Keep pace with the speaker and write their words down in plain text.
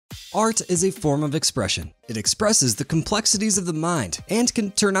Art is a form of expression. It expresses the complexities of the mind and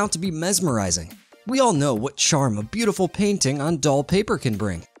can turn out to be mesmerizing. We all know what charm a beautiful painting on dull paper can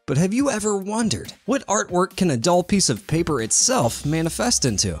bring. But have you ever wondered, what artwork can a dull piece of paper itself manifest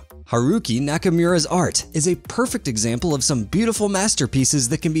into? Haruki Nakamura's art is a perfect example of some beautiful masterpieces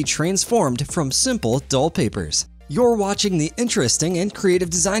that can be transformed from simple, dull papers. You're watching the Interesting and Creative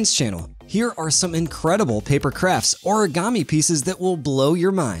Designs channel. Here are some incredible paper crafts origami pieces that will blow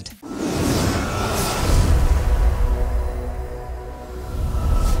your mind.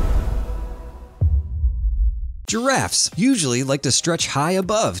 Giraffes usually like to stretch high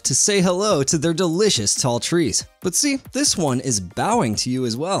above to say hello to their delicious tall trees. But see, this one is bowing to you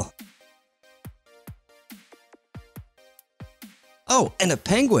as well. Oh, and a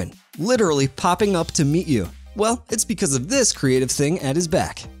penguin, literally popping up to meet you. Well, it's because of this creative thing at his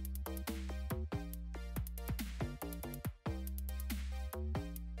back.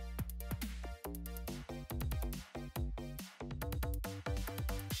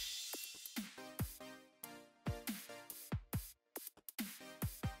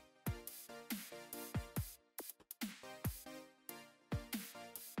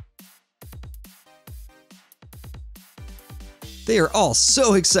 They are all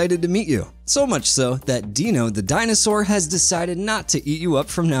so excited to meet you. So much so that Dino the dinosaur has decided not to eat you up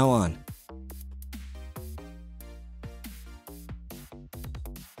from now on.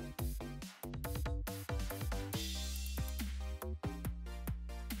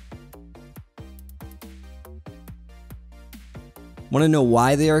 Want to know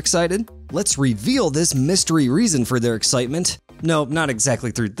why they are excited? Let's reveal this mystery reason for their excitement. No, not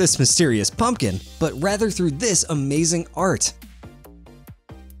exactly through this mysterious pumpkin, but rather through this amazing art.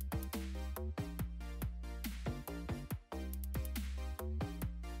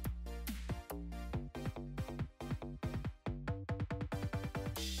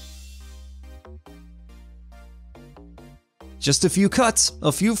 Just a few cuts,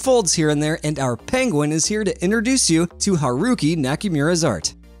 a few folds here and there, and our penguin is here to introduce you to Haruki Nakamura's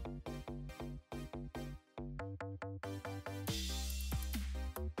art.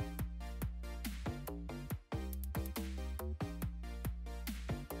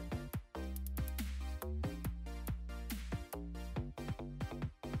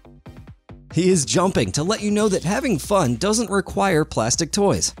 He is jumping to let you know that having fun doesn't require plastic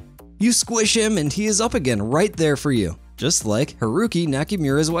toys. You squish him and he is up again right there for you. Just like Haruki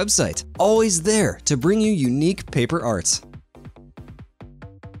Nakamura's website, always there to bring you unique paper arts.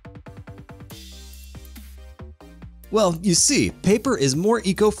 Well, you see, paper is more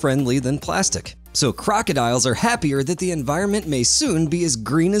eco-friendly than plastic, so crocodiles are happier that the environment may soon be as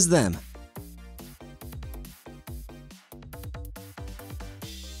green as them.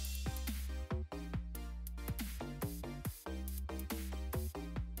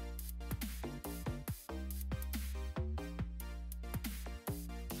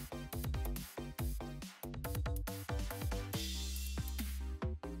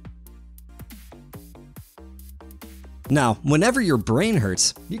 Now, whenever your brain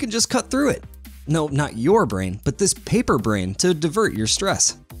hurts, you can just cut through it. No, not your brain, but this paper brain to divert your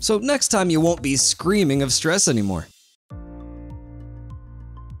stress. So next time you won't be screaming of stress anymore.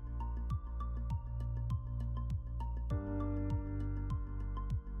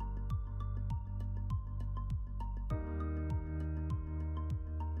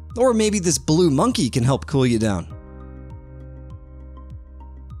 Or maybe this blue monkey can help cool you down.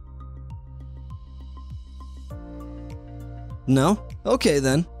 No? Okay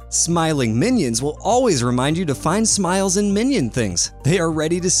then. Smiling minions will always remind you to find smiles in minion things. They are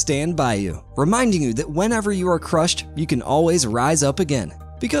ready to stand by you, reminding you that whenever you are crushed, you can always rise up again.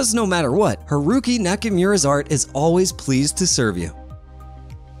 Because no matter what, Haruki Nakamura's art is always pleased to serve you.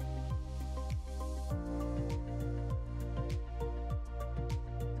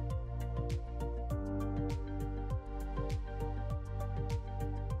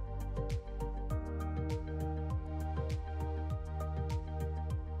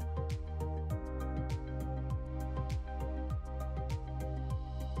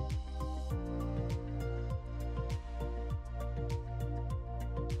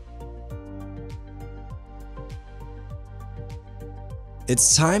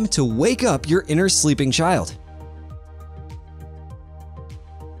 It's time to wake up your inner sleeping child.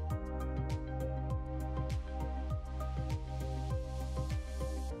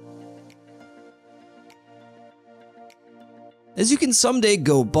 As you can someday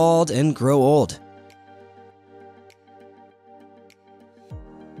go bald and grow old.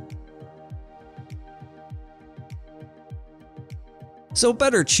 So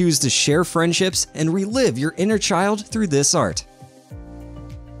better choose to share friendships and relive your inner child through this art.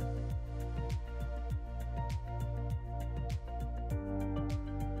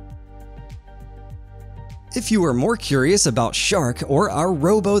 If you are more curious about Shark or our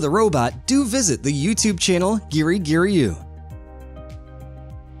Robo the Robot, do visit the YouTube channel Giri Giryu.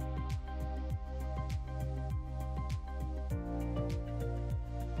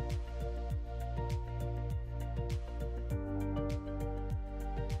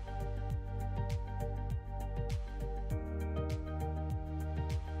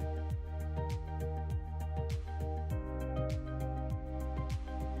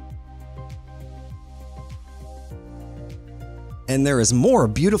 And there is more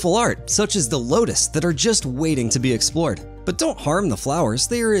beautiful art, such as the lotus, that are just waiting to be explored. But don't harm the flowers,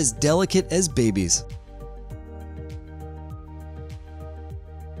 they are as delicate as babies.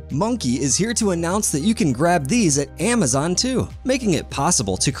 Monkey is here to announce that you can grab these at Amazon too, making it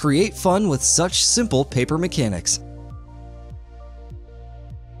possible to create fun with such simple paper mechanics.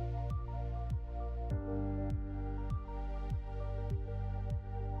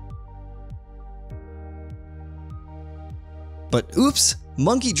 But oops,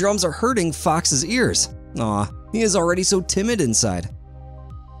 monkey drums are hurting Fox's ears. Aw, he is already so timid inside.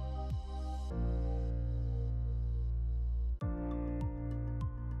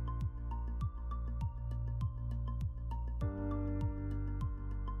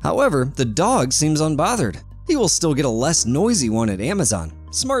 However, the dog seems unbothered. He will still get a less noisy one at Amazon.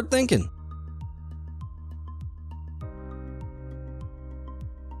 Smart thinking.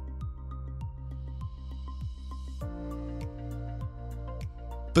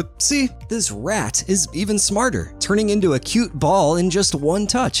 But see, this rat is even smarter, turning into a cute ball in just one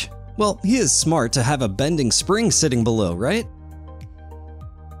touch. Well, he is smart to have a bending spring sitting below, right?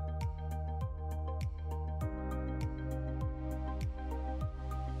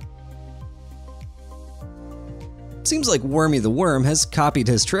 Seems like Wormy the Worm has copied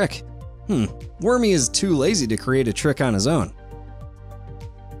his trick. Wormy is too lazy to create a trick on his own.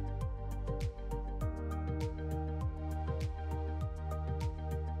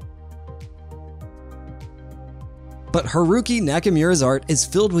 But Haruki Nakamura's art is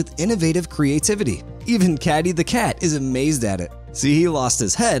filled with innovative creativity. Even Caddy the cat is amazed at it. See, he lost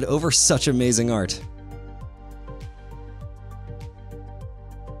his head over such amazing art.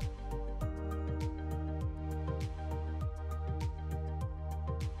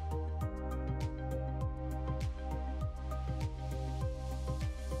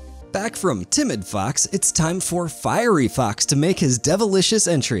 Back from Timid Fox, it's time for Fiery Fox to make his devilicious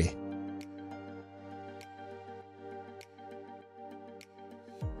entry.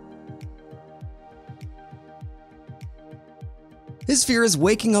 His fear is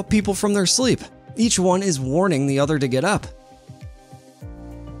waking up people from their sleep. Each one is warning the other to get up.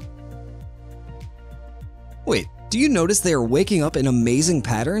 Wait, do you notice they are waking up in amazing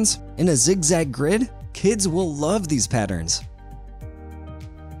patterns? In a zigzag grid? Kids will love these patterns.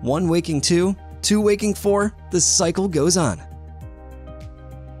 1 waking 2, 2 waking 4, the cycle goes on.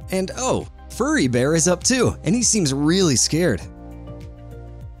 And oh, Furry Bear is up too, and he seems really scared.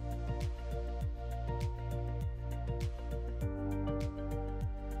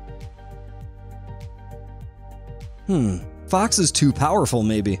 Fox is too powerful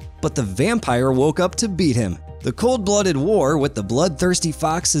maybe, but the vampire woke up to beat him. The cold-blooded war with the bloodthirsty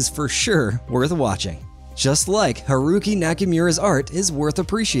fox is for sure worth watching. Just like Haruki Nakamura's art is worth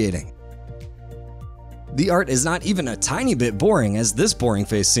appreciating. The art is not even a tiny bit boring as this boring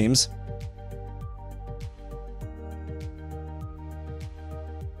face seems.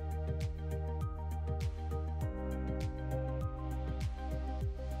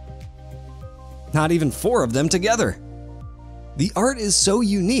 Not even 4 of them together. The art is so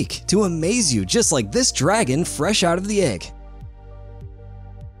unique to amaze you, just like this dragon fresh out of the egg.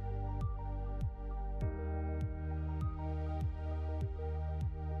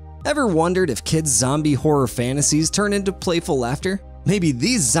 Ever wondered if kids' zombie horror fantasies turn into playful laughter? Maybe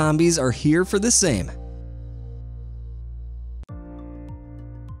these zombies are here for the same.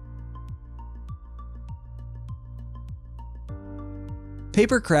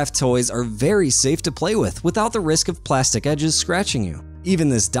 Papercraft toys are very safe to play with without the risk of plastic edges scratching you. Even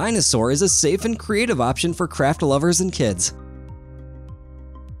this dinosaur is a safe and creative option for craft lovers and kids.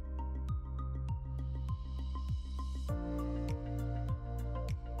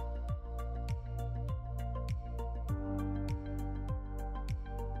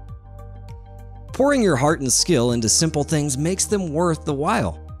 Pouring your heart and skill into simple things makes them worth the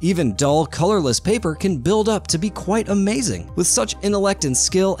while. Even dull, colorless paper can build up to be quite amazing, with such intellect and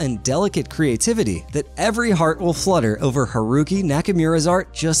skill and delicate creativity that every heart will flutter over Haruki Nakamura's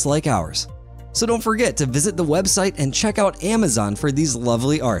art just like ours. So don't forget to visit the website and check out Amazon for these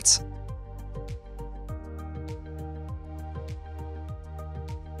lovely arts.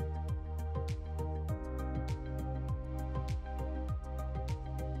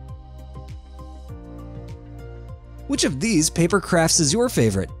 Which of these paper crafts is your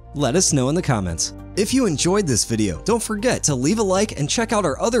favorite? Let us know in the comments. If you enjoyed this video, don't forget to leave a like and check out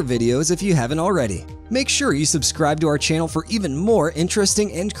our other videos if you haven't already. Make sure you subscribe to our channel for even more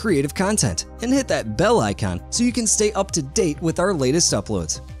interesting and creative content, and hit that bell icon so you can stay up to date with our latest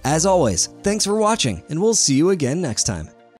uploads. As always, thanks for watching, and we'll see you again next time.